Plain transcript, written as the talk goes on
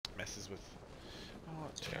messes with. Oh,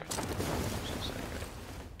 Yeah. God,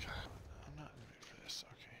 I'm not in the mood for this.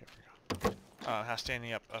 Okay, here we go. How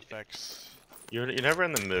standing up affects. You're never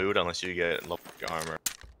in the mood unless you get level armor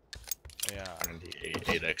Yeah. and the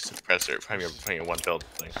 8x suppressor from your one build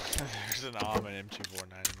thing. There's an AUM and M249 in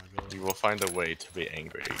my building. You will find a way to be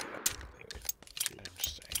angry. I'm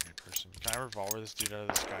just an angry person. Can I revolver this dude out of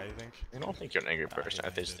the sky, you think? I don't think you're an angry person.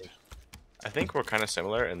 Heavy-handed. I think we're kind of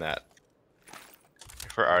similar in that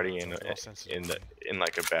if we're already in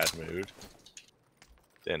like a bad mood,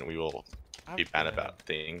 then we will be bad about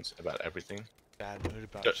things, about everything. Bad mood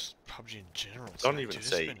about just PUBG in general. Don't even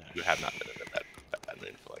say you have not been in a bad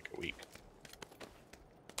mood for like a week.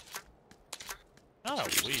 Not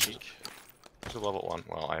a week. It's a level 1.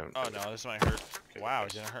 Well, I haven't. Oh no, this might hurt. Okay, wow,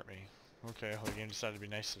 it didn't hurt me. Okay, well, the game decided to be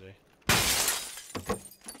nice today.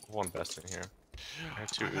 One best in here. I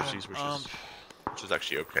have 2 Uzis, which is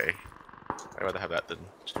actually okay. I'd rather have that than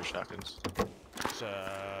 2 shotguns. That's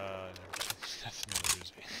another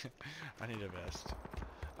Uzi. I need a vest.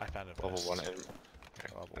 I found a vest. Level 1 and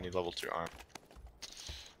I need level 2 arm.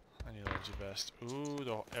 I need a level 2 vest.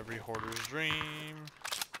 Ooh, every hoarder's dream.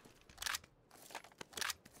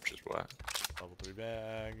 Which is what? Level 3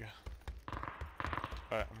 bag.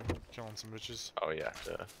 Alright, I'm killing some bitches. Oh yeah,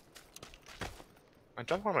 duh. I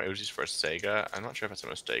dropped one of my Uzis for a Sega. I'm not sure if it's a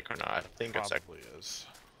mistake or not. I think it's probably is.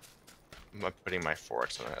 I'm putting my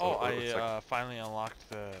 4x on it. Oh, I finally unlocked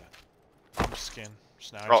the skin.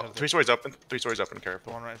 So now oh, 3 stories open. 3 stories open.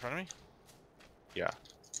 Careful. The one right in front of me? Yeah.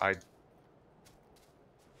 I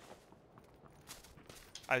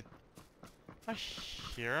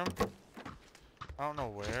hear him. I don't know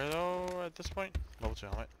where though at this point. Level 2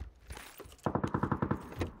 helmet.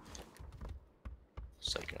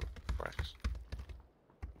 Sega 4x.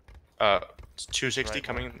 It's 260 right,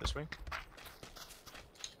 coming this way.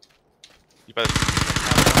 You better.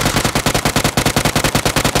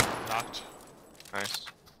 Knocked. Nice.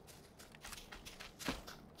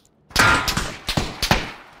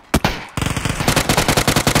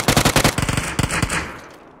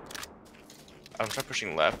 I'm trying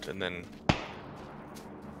pushing left, and then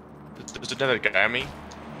there's another guy on me.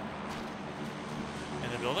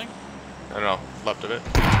 In the building? I don't know, left of it.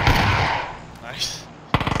 Nice.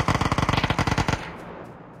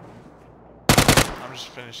 I'm just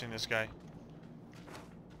finishing this guy.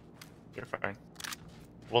 You're fine.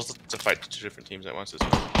 We'll to fight 2 different teams at once.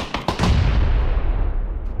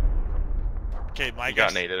 Okay, my guy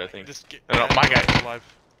got naded, I think. No, my guy. Alive.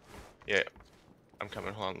 Yeah, I'm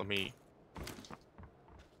coming. Hold on, let me. I'm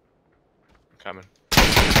coming.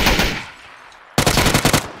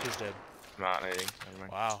 He's dead. I'm not nading. Never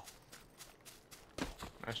mind. Wow.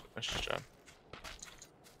 Nice job.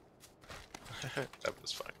 That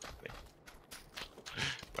was fun.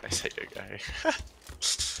 When I say good guy.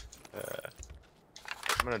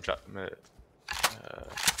 I'm gonna drop.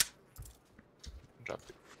 Drop.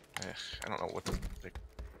 I don't know what the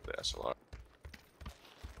SLR.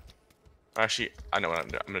 Actually, I know what I'm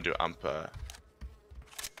doing. I'm gonna do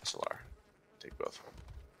SLR. Take both.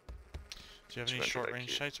 Do you have any short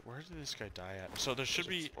range sights? Where did this guy die at? So there should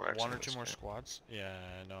be 1 or 2 more squads. Yeah,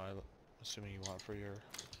 no, I'm assuming you want for your.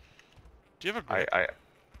 Do you have a grip?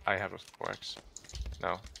 I have a 4x.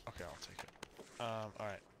 No. Okay, I'll take it.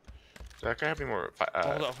 Alright. That guy have any more?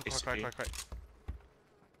 Hold up, quick.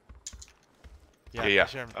 Yeah.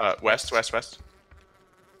 West.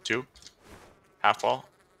 2. Half wall.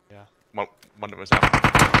 Yeah. One was half.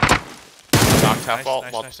 Knocked half wall.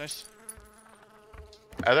 Nice.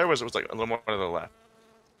 Other was like a little more to the left.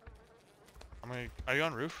 Are you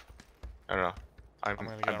on roof? I don't know. I'm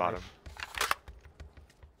bottom.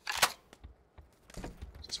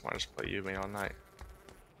 Just want to play you me all night.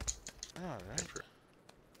 Alright.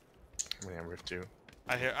 I'm on roof 2.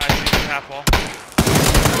 I see the half wall.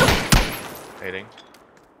 Hating.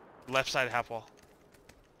 Left side half wall.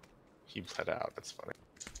 He bled out. That's funny.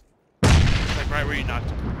 It's like right where you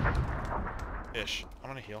knocked him. Ish. I'm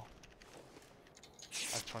gonna heal. I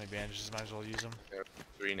have 20 bandages. Might as well use them.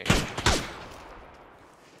 3 nades.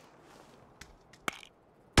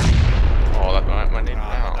 Oh, that my nade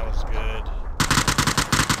now. That was good.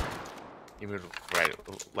 You moved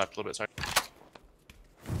left a little bit. Sorry.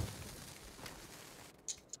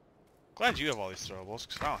 Glad you have all these throwables,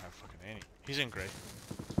 because I don't have fucking any. He's in gray.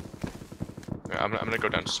 Yeah, I'm gonna go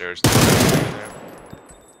downstairs.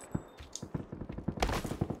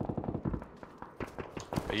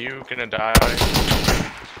 Are you gonna die?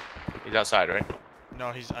 He's outside, right? No,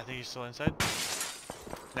 I think he's still inside.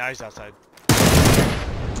 Now he's outside.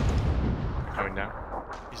 Coming down.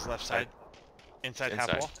 He's left side. Inside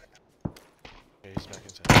half wall. Okay, he's back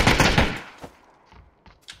inside.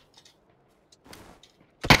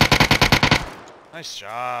 Nice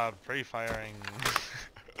job, pre-firing.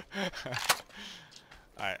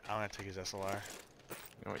 Alright, I'm gonna take his SLR.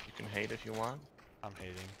 You know what? You can hate if you want. I'm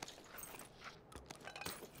hating.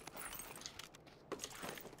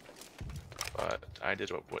 But I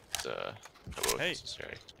did what was Hey,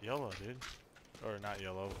 necessary. YOLO, dude. Or not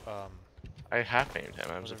YOLO. I half named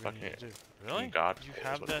him. I was a Whatever you fucking need to do. Really? god. You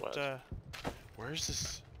have that? Where's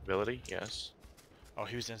this? Ability? Yes. Oh,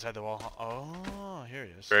 he was inside the wall. Oh, here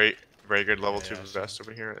he is. Very good level Yeah, 2 vest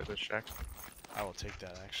over here at the shack. I will take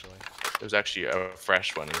that actually. There's actually a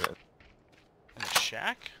fresh one in it. In the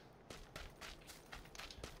shack?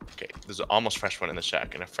 Okay, there's an almost fresh one in the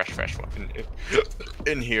shack and a fresh one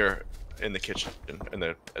in here in the kitchen in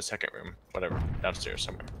the second room, whatever, downstairs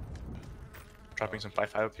somewhere. Dropping some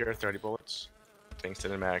 5.5 up here, 30 bullets,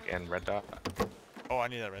 tungsten and mag and red dot. Oh, I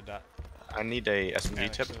need that red dot. I need a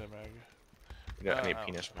SMG tip. Mag. Yeah, I need a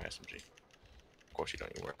penis for my SMG. Of course, you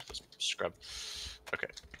don't even work this scrub. Okay.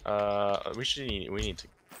 We need to.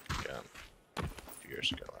 A few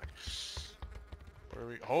years ago. Where are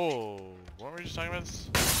we? Oh, weren't we just talking about this?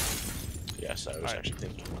 Yes, I was actually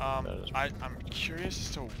thinking. I'm curious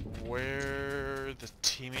as to where the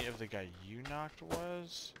teammate of the guy you knocked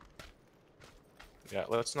was. Yeah,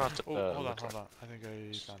 let's not. Oh, hold on. I think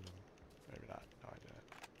I found him. Maybe not. No, I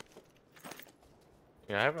didn't.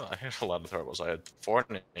 Yeah, I have a lot of throwables. I had 4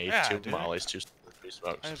 and 8, 2 mollies, 3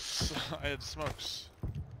 smokes. I had smokes.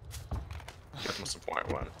 That's the point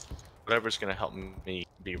one. Whatever's gonna help me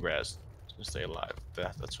be rezzed to stay alive.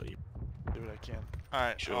 That's what you do what I can.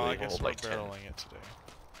 Alright, well, I guess we're barreling it today.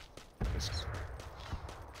 I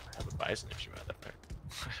have a bison if you want that there.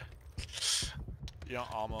 Yeah,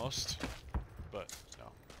 almost. But no.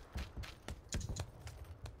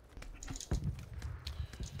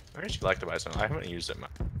 I actually like the bison. I haven't used it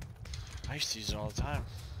much. I used to use it all the time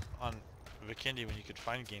on Vikendi when you could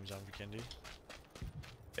find games on Vikendi.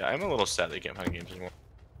 Yeah, I'm a little sad that you can't find games anymore.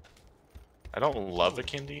 I don't love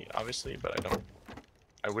Vikendi, obviously, but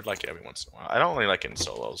I would like it every once in a while. I don't really like it in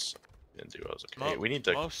solos and duos. Okay, we need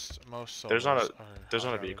to. Most solos. There's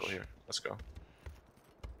not a vehicle here. Let's go.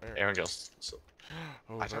 Aaron Gill's. So,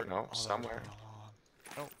 oh, I don't know. Somewhere.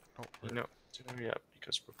 No. No. Hurry up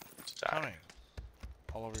because we're going to die. Coming.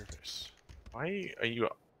 All over your face. Why are you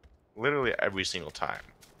literally every single time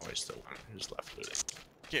always the one who's left looting?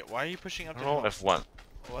 Okay, why are you pushing up? I don't know if one.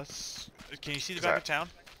 Let's. Can you see the back of town?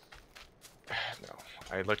 No,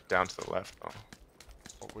 I looked down to the left. Oh.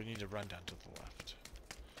 Oh, we need to run down to the left.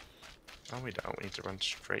 No, we don't. We need to run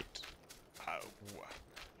straight.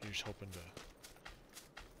 You're just hoping to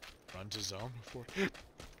run to zone before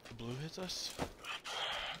the blue hits us?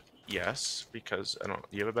 Yes, because I don't.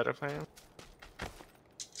 Do you have a better plan?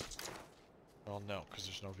 Well, no, because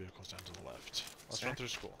there's no vehicles down to the left. Let's run through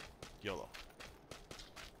school. YOLO.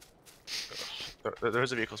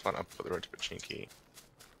 There's a vehicle spawn up for the road to Pachinki.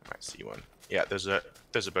 I might see one. Yeah, there's a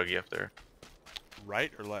buggy up there.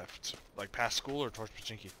 Right or left? Like past school or towards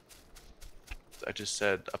Pachinki? I just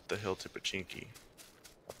said up the hill to Pachinki.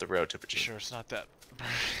 Up the road to Pachinki. Sure, it's not that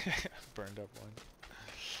burned up one.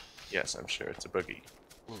 Yes, I'm sure it's a buggy.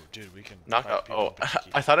 Ooh, dude, we can knock out. Oh,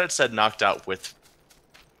 I thought it said knocked out with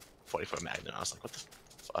 44 Magnum. I was like, what the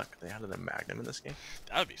fuck? They added a Magnum in this game?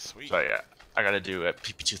 That would be sweet. So yeah, I gotta do a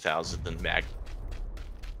PP2000 and Magnum.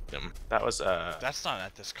 That was That's not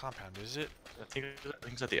at this compound, is it? I think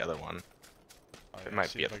it's at the other one. Oh, it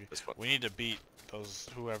might be at this one. We need to beat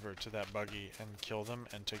whoever to that buggy and kill them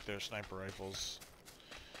and take their sniper rifles.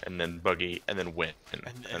 And then buggy and then win. And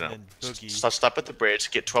then boogie. Stop at the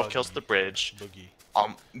bridge. Get 12 kills at the bridge. Boogie.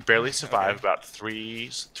 Barely survive about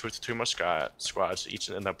two more squads. Each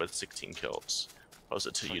end up with 16 kills. Post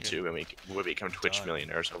it to YouTube and we become Twitch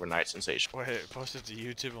millionaires overnight sensation. Wait, post it to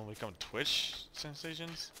YouTube and we become Twitch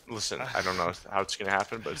sensations? Listen, I don't know how it's gonna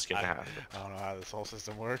happen, but it's gonna happen. I don't know how this whole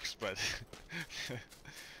system works, but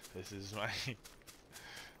this is my.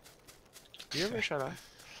 Do you ever shut up?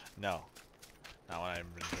 No, not when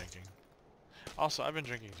I've been drinking. Also, I've been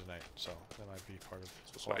drinking tonight, so that might be part of.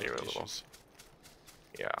 That's why you're a little.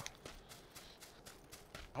 Yeah.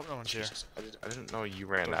 I hope no one's here. I didn't know you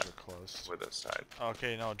ran doors that are closed. with this side.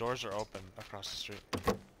 Okay, no, doors are open across the street.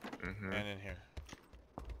 And in here.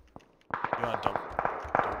 You want double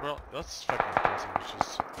barrel? That's fucking crazy, which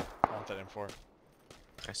is I want that M4.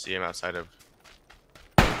 I see him outside of.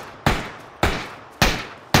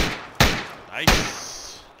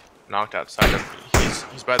 Nice. Knocked outside of.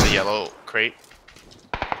 He's by the yellow crate.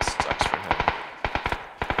 It sucks for him.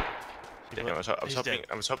 Yeah,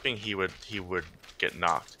 I was hoping he would get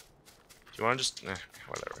knocked. Do you want to just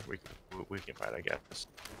whatever? We can fight, I guess.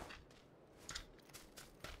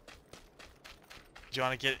 Do you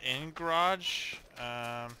want to get in garage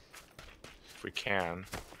If we can.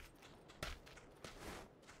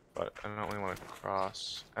 But I don't really want to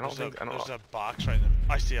cross. I don't think. There's a box right in the.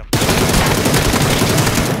 I see him.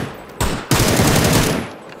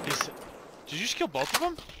 Did you just kill both of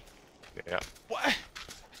them? Yeah. What?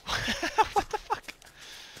 What the fuck?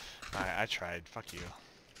 Alright, I tried. Fuck you.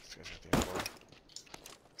 This guy's got the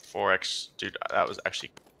M4. 4x, dude. That was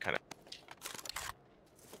actually kind of.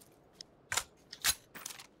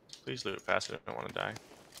 Please loot fast. I don't want to die.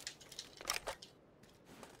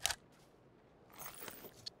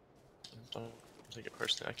 Don't take it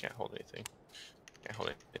personally. I can't hold anything. Can't hold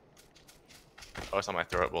anything. Oh, it's on my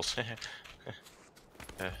throwables.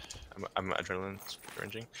 I'm adrenaline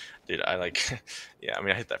cringing. Dude, I like. Yeah, I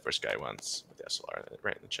mean, I hit that first guy once with the SLR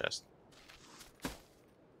right in the chest.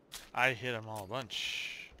 I hit him all a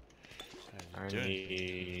bunch. I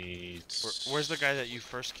need. Where's the guy that you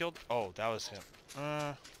first killed? Oh, that was him.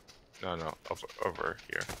 No, over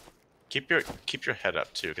here. Keep your head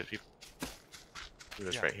up too, because people. Do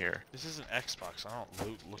this right here. This is an Xbox. I don't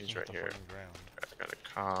loot looking right at the here. fucking ground. I got a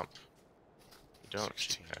comp. Don't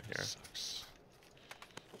cheat pad here. Sucks.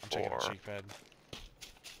 I'm taking a cheat pad.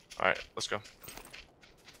 Alright, let's go.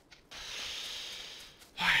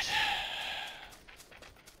 Alright.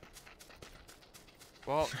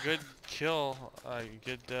 Well, good kill.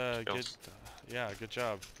 Good, yeah, good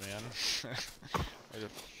job, man.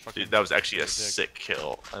 Dude, that was actually a sick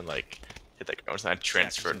kill. And like, hit that guy once, and I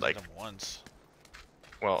transferred like. Once.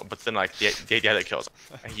 Well, but then like the other kills,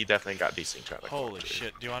 he definitely got decent traffic. Holy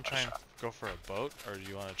shit! Do you want to try and go for a boat, or do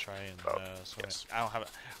you want to try and swim? Yes. I don't have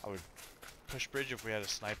it. I would push bridge if we had a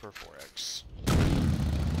sniper 4x.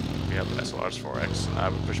 We have SLRs 4x. I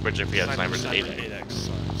would push bridge if we had snipers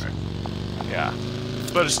 8x. Right. Yeah.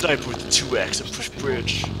 But a sniper with the 2x and push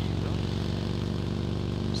bridge.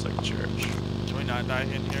 It's like church. Can we not die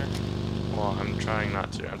in here? Well, I'm trying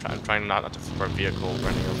not to. I'm trying not to for a vehicle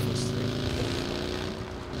running over this thing.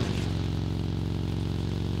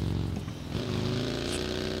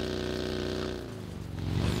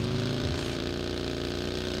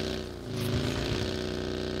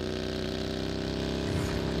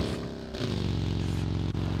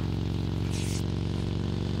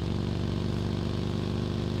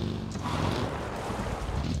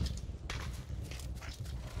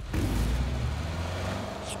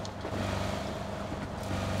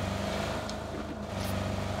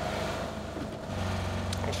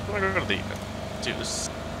 I'm gonna go to the. Dude, this.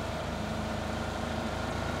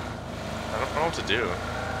 I don't know what to do. I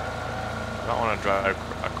don't want to drive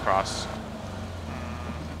across.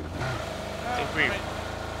 I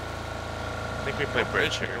think we play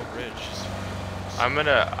bridge here. I'm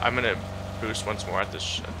gonna boost once more at this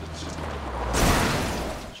shack.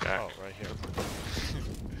 Oh, right here.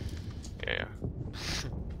 Yeah.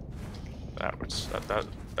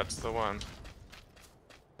 That's the one.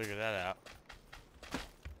 Figure that out.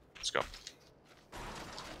 Let's go.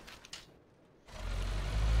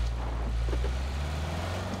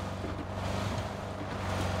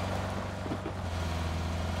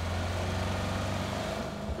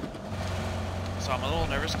 So I'm a little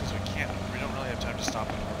nervous because we don't really have time to stop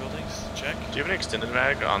in more buildings. Check. Do you have an extended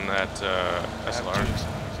mag on that SLR?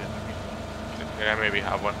 Yeah, maybe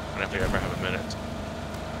have one if we ever have a minute.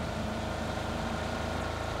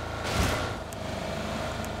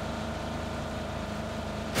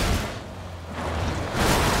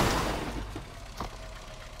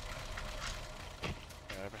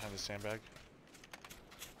 Behind the sandbag.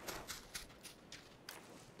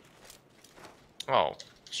 Oh,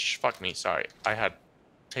 fuck me. Sorry, I had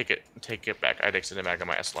take it back. I had extended mag on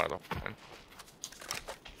my SLR though.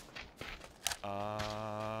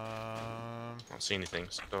 I don't see anything.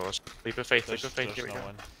 So let's leap of faith. Leap of faith. Here we go.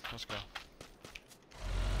 Let's go.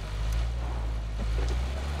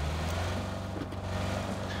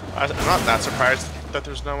 I'm not that surprised that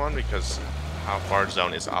there's no one because how far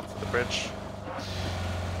zone is off the bridge.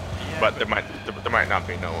 Yeah, but there might not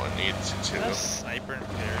be no one needs to. That's sniper and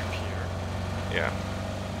very pure. Yeah.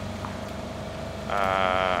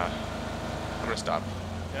 I'm gonna stop.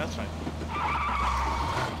 Yeah, that's fine.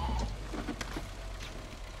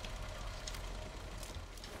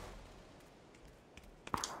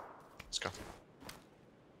 Let's go.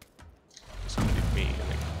 It's gonna be me.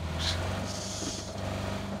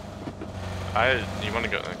 You want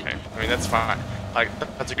to go? Okay. I mean that's fine. Like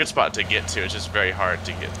that's a good spot to get to. It's just very hard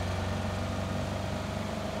to get.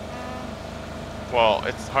 Well,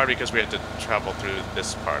 it's hard because we had to travel through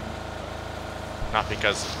this part. Not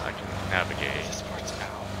because I can navigate. This part's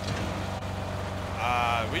out.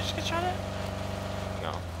 We just get shot at?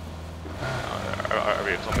 No. Our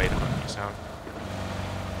vehicle made a funky sound.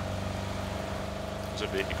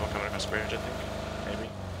 There's a vehicle coming across the bridge, I think. Maybe.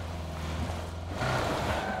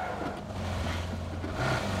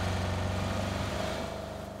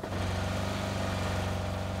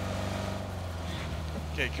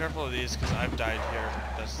 Okay, careful of these, because I've died here.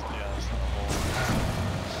 That's not a hole.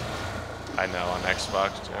 I know, on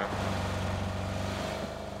Xbox, too.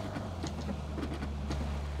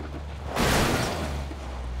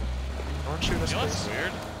 Don't shoot us, what's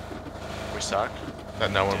weird? We suck? That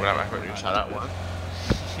no one went out my shot at one?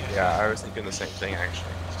 Yeah, I was thinking the same thing,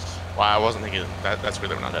 actually. Well, I wasn't thinking that's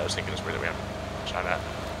weird that we're not dead. I was thinking it's weird that we haven't shot at.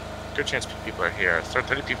 Good chance people are here.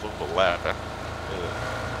 30 people left. Really?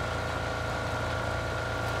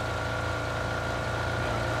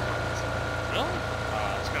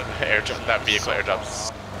 It's gotta be Airdrop, that vehicle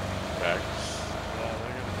airdrops back. Yeah,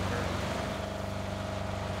 they're gonna be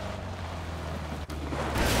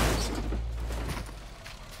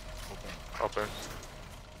hurt. Open.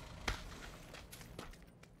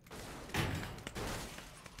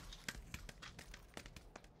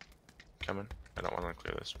 Coming. I don't want to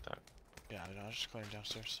clear this with that. Yeah, I was just clearing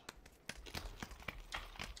downstairs.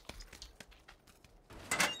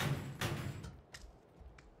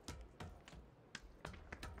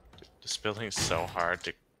 This building is so hard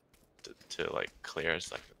to like clear.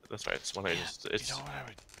 It's like that's why it's one of it's you know what I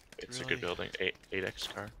would it's really... a good building. 8x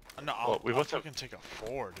car. No, I'll fucking take a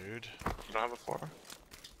 4, dude. You don't have a 4?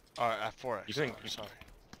 A 4x. You didn't. Sorry.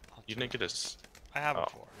 You didn't get this. I have a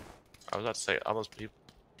 4. I was about to say all those people.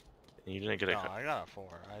 You didn't get a car. No, I got a 4.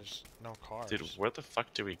 I just no cars. Dude, where the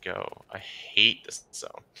fuck do we go? I hate this zone.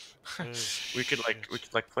 we could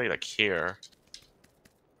play like here.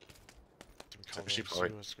 See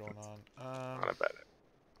what's going on. Not about it.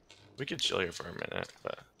 We could chill here for a minute,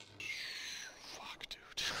 but. Fuck,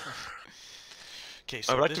 dude. Okay,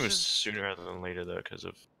 so I would like to move sooner rather than later though, because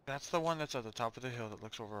of. That's the one that's at the top of the hill that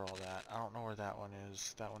looks over all that. I don't know where that one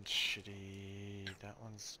is. That one's shitty. That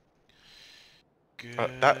one's good.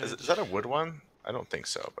 Is that a wood one? I don't think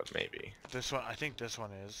so, but maybe. This one, I think this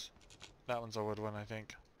one is. That one's a wood one, I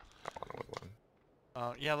think. I want a wood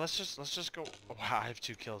one. Yeah, let's just go. Oh, wow, I have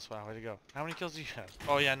 2 kills. Wow, way to go. How many kills do you have?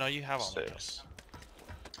 Oh yeah, no, you have all my kills.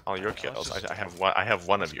 All your kills. I have one. I have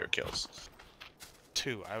one of your kills.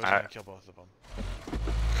 2. I was gonna kill both of them.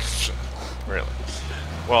 Really?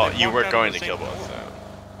 Well, you were going to kill both of them.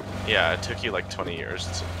 Yeah, it took you like 20 years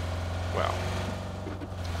to. Well.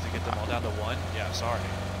 To get them all down to 1? Yeah, sorry.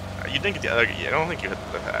 You didn't get the other. I don't think you hit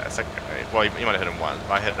the second guy. Well, you might have hit him once.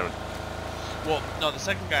 But I hit him. Well, no, the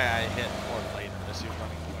second guy I hit more later as he was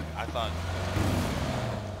running away. I thought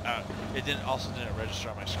it didn't register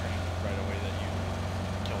on my screen right away that you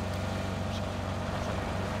killed him. So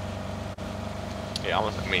Yeah,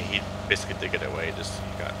 almost. I mean, he basically did get away. Just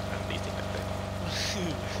he got underneath it, I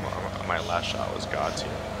think. My last shot was God's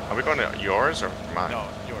here. Are we going to yours or mine? No,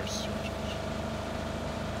 yours.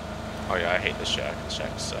 Oh yeah, I hate the shack. The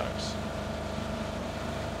shack sucks.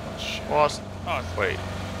 Oh shit. Well, wait.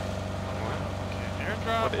 Okay,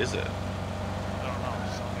 airdrop? What is it? I don't know.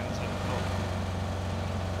 It's on the other side of the building.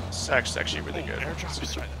 This is actually really good. Airdrop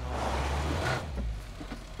is right in the middle.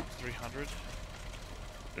 300.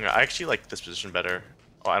 Yeah, I actually like this position better.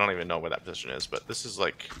 Oh, I don't even know where that position is, but this is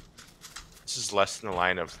like, this is less than the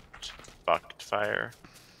line of fucked fire.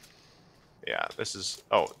 Yeah, this is.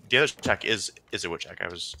 Oh, the other check is a wood check. I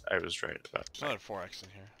was right about. There's another 4x in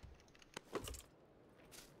here.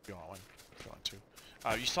 If you want one, if you want to.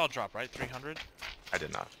 You saw a drop, right? 300. I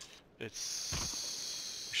did not.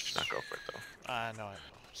 It's. We should not go for it though. I know.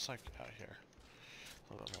 It's like out here.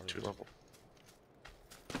 A little bit more. 2 level.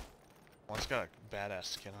 One's got a badass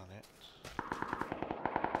skin on it.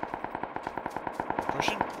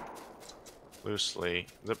 Pushing. Loosely.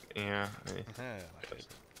 Yeah.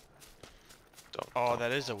 Oh,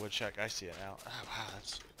 that is a wood check. I see it now. Oh, wow,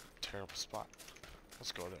 that's a terrible spot.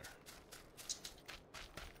 Let's go there.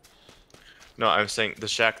 No, I'm saying the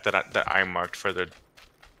shack that I marked further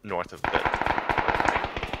north of it.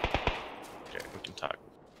 Okay, we can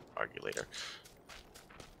argue later.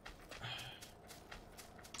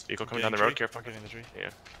 Vehicle coming down the road. Careful. Getting the tree.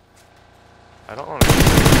 Yeah. I don't want to.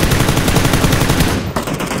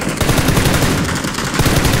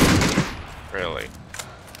 Really.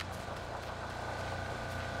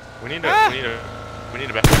 We need to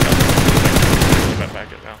back up.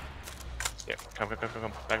 Back it now. Yeah, come. Back. We're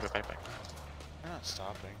not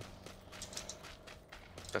stopping.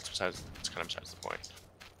 It's kind of besides the point.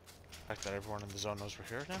 The fact that everyone in the zone knows we're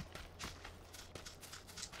here now?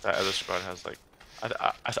 That other squad has like, I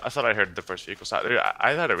thought I heard the first vehicle. So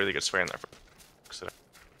I had a really good swear in there.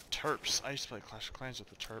 Terps. I used to play Clash of Clans with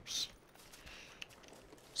the Terps.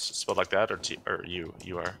 Spelled like that, or you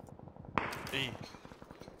are? E.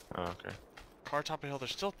 Oh, okay. Car top of hill.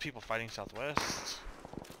 There's still people fighting southwest.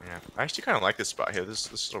 Yeah, I actually kind of like this spot here.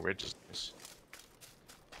 This little ridge is nice.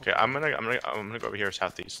 Okay, I'm gonna go over here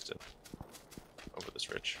southeast, over this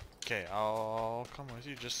ridge. Okay, I'll come with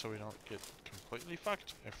you just so we don't get completely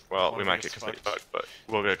fucked. Well, we might get completely fucked, but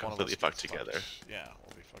we'll get completely fucked together. Yeah,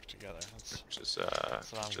 we'll be fucked together. That's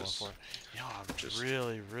what I'm going for. Yo, I'm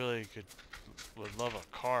really would love a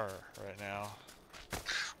car right now.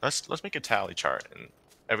 Let's make a tally chart, and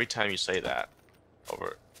every time you say that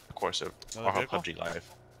over the course of our whole PUBG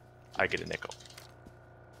life, I get a nickel.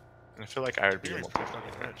 And I feel like I would be able to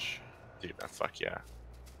fucking rich. Dude, man, fuck yeah.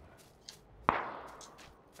 I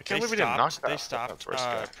can't believe we didn't knock that. They stopped.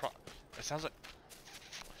 It sounds like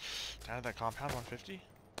down at that compound, 150.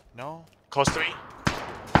 No. Close to me.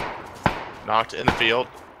 Knocked in the field.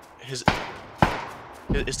 His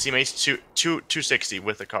teammates 260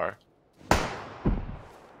 with the car.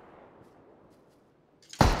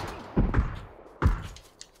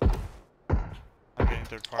 I'm getting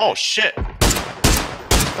third party. Oh shit! I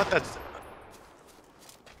thought that's.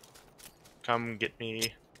 Come get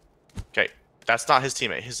me. Okay, that's not his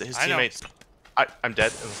teammate. His teammates. I'm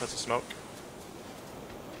dead unless that's a smoke.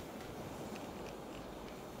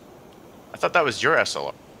 I thought that was your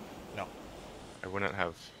SLR. No. I wouldn't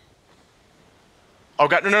have. Oh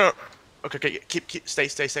god, no. Okay, keep, stay.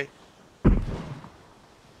 He's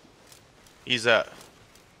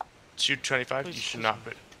 225. You should not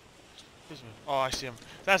be. Oh, I see him.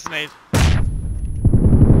 That's an 8.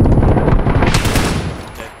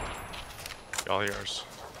 Dead. All yours.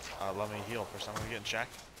 Let me heal first. I'm gonna get in check.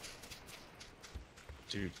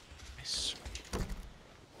 Dude,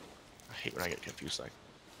 I hate when I get confused like.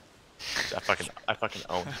 I fucking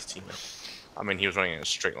own his teammate. I mean, he was running in a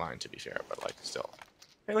straight line to be fair, but like still.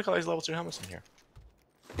 Hey, look at all these level 2 helmets in here.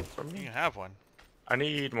 For me. You can have one. I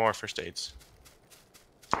need more first aids.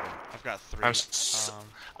 I've got 3.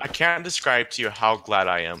 I can't describe to you how glad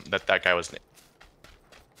I am that guy was.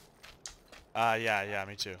 Yeah,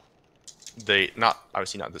 me too.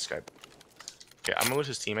 Obviously not this guy. Okay, I'm gonna lose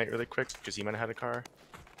his teammate really quick because he might have had a car.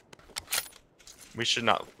 We should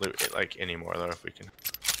not loot it like anymore though if we can.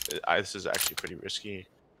 This is actually pretty risky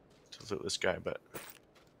to loot this guy, but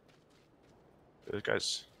this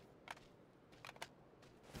guy's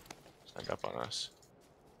snuck up on us.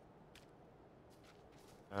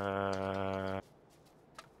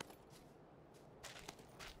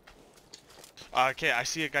 Okay, I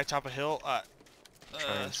see a guy top of hill.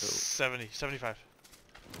 70, 75.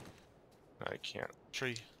 I can't.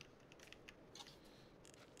 Tree.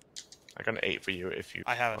 I got an 8 for you if you.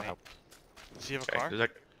 I have an 8. Does he have a car?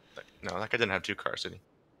 No, that guy didn't have 2 cars, did he?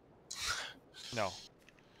 No.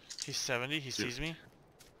 He's 70. He sees me.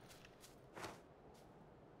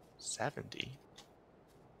 70.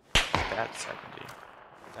 That's 70.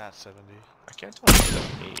 That's 70. I can't tell if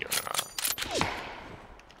that's me or not.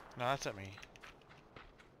 No, that's at me.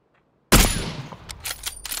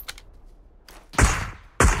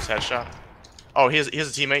 Headshot. Oh, he has a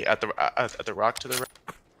teammate at the rock to the right.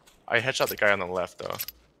 I headshot the guy on the left though.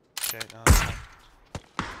 Okay, no, that's fine.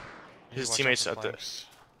 His teammates at the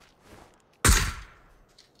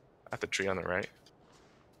tree on the right.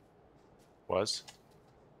 Was.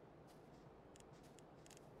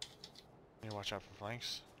 You need to watch out for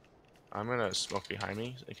flanks. I'm gonna smoke behind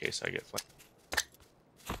me in case I get flanked.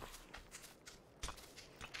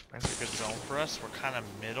 That's a good zone for us. We're kind of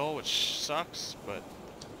middle, which sucks, but.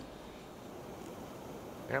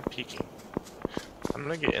 Yeah, I'm peeking. I'm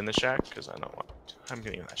gonna get in the shack because I don't want. I'm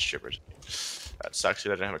getting that shivers. That sucks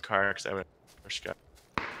that I didn't have a car because I would have first got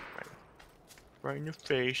right in your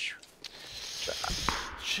face.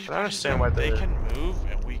 Gee, I don't understand why they can move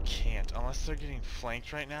and we can't, unless they're getting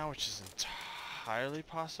flanked right now, which is entirely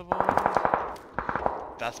possible.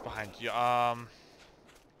 That's behind you.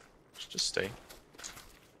 Just stay.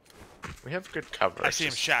 We have good cover. I see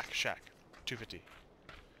him. Shack. 250.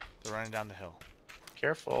 They're running down the hill.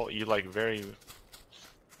 Careful, you like very.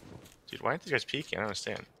 Dude, why aren't these guys peeking? I don't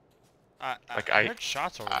understand. I heard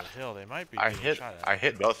shots over the hill. They might be. I hit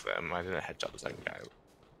both of them. I didn't headshot the second guy.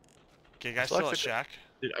 Okay, guys still at shack.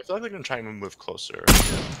 Dude, I feel like they're gonna try and move closer.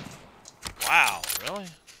 Wow, really?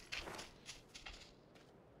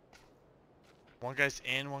 One guy's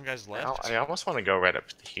in, one guy's left. I almost want to go right up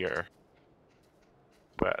here,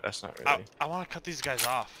 but that's not really. I want to cut these guys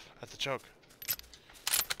off at the choke.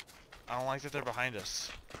 I don't like that they're behind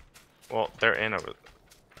us. Well, they're in over.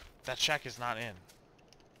 That shack is not in.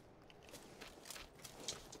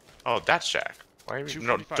 Oh, that shack. Why are you?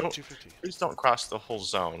 No, don't. 250. Please don't cross the whole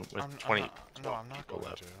zone with 20. No, I'm not going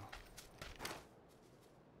to.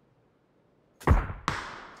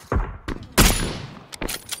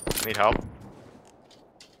 Need help?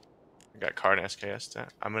 I got card and SKS.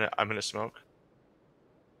 I'm gonna smoke.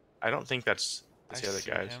 I don't think that's the other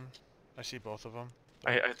guys. Him. I see both of them.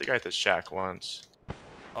 I think I hit the shack once. This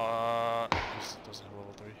doesn't have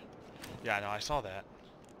level 3. Yeah, no, I saw that.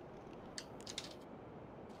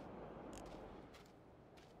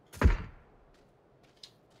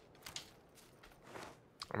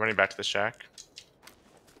 I'm running back to the shack.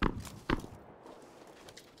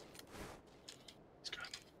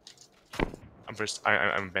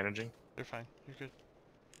 I'm bandaging. You're fine. You're good.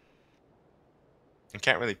 I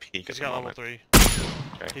can't really peek. He's got level 3.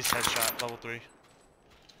 Okay. He's headshot, level 3.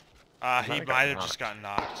 He might have just gotten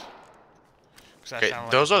knocked. Okay,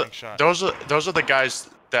 those are the guys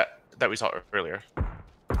that we saw earlier.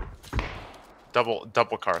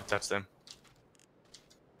 Double car. That's them.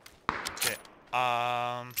 Okay.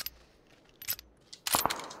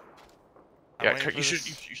 Yeah, you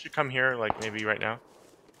should come here like maybe right now.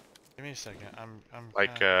 Give me a second. I'm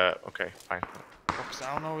like okay, fine. Because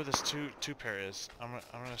I don't know where this two pair is. I'm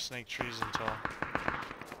gonna snake trees until.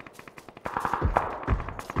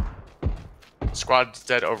 Squad's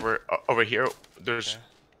dead over here. There's.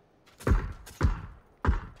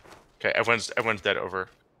 Okay, everyone's dead over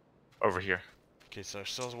here. Okay, so there's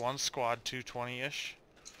still one squad 220-ish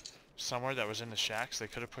somewhere that was in the shacks. They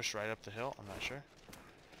could have pushed right up the hill. I'm not sure.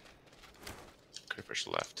 Could have pushed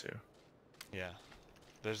left too. Yeah,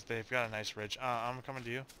 they've got a nice ridge. I'm coming to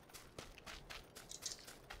you.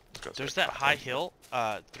 There's that high hill,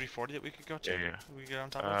 340 that we could go to. Yeah. We get on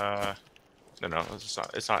top of. No,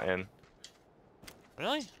 it's not in.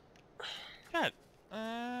 Really? Yeah.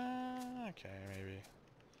 Okay, maybe.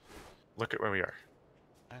 Look at where we are.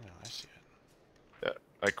 I know, I see it. Yeah,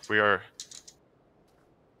 like we are.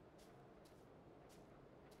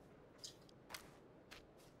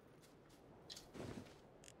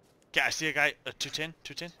 Yeah, I see a guy.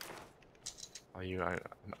 210. Oh, I'm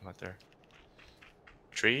not there.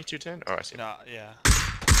 Tree 210? Oh, I see. No, yeah.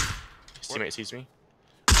 His teammate sees me.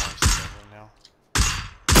 Oh, I see that one now.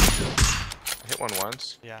 I hit one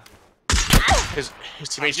once. Yeah. His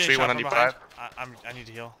teammate's tree 195. I need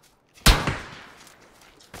to heal.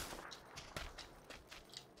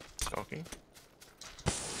 Smoking.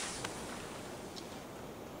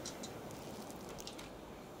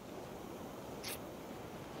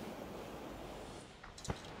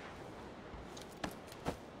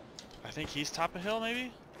 I think he's top of hill,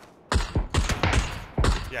 maybe?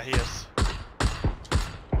 Yeah, he is.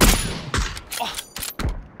 Oh!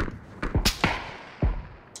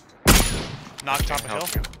 Knock top of hill.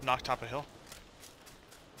 Knock top of hill.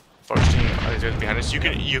 Focus team behind us.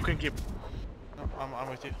 You can keep. No, I'm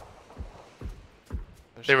with you.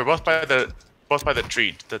 They were both by the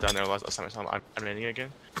tree down there last time I saw them. I'm landing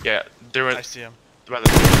again. Yeah, they were. I see him. By the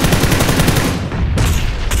tree.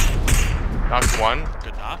 Knocked one.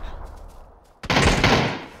 Good knock.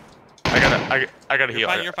 I gotta heal.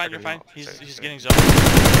 You're fine. He's getting zoned.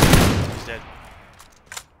 He's dead.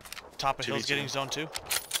 Top of hill's getting zoned too.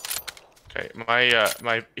 Okay,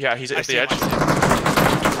 yeah, he's at the edge.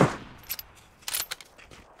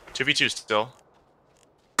 2v2 still.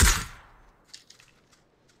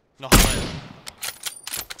 No, hold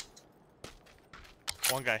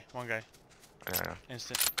on. One guy. Yeah.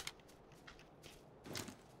 Instant.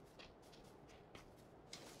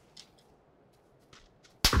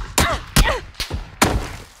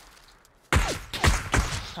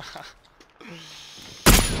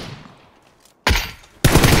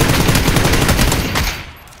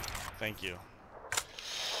 Thank you.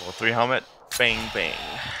 Level 3 helmet. Bang, bang.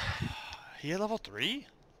 He had level 3?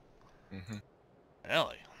 Mm-hmm.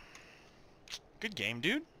 Really? Good game,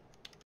 dude.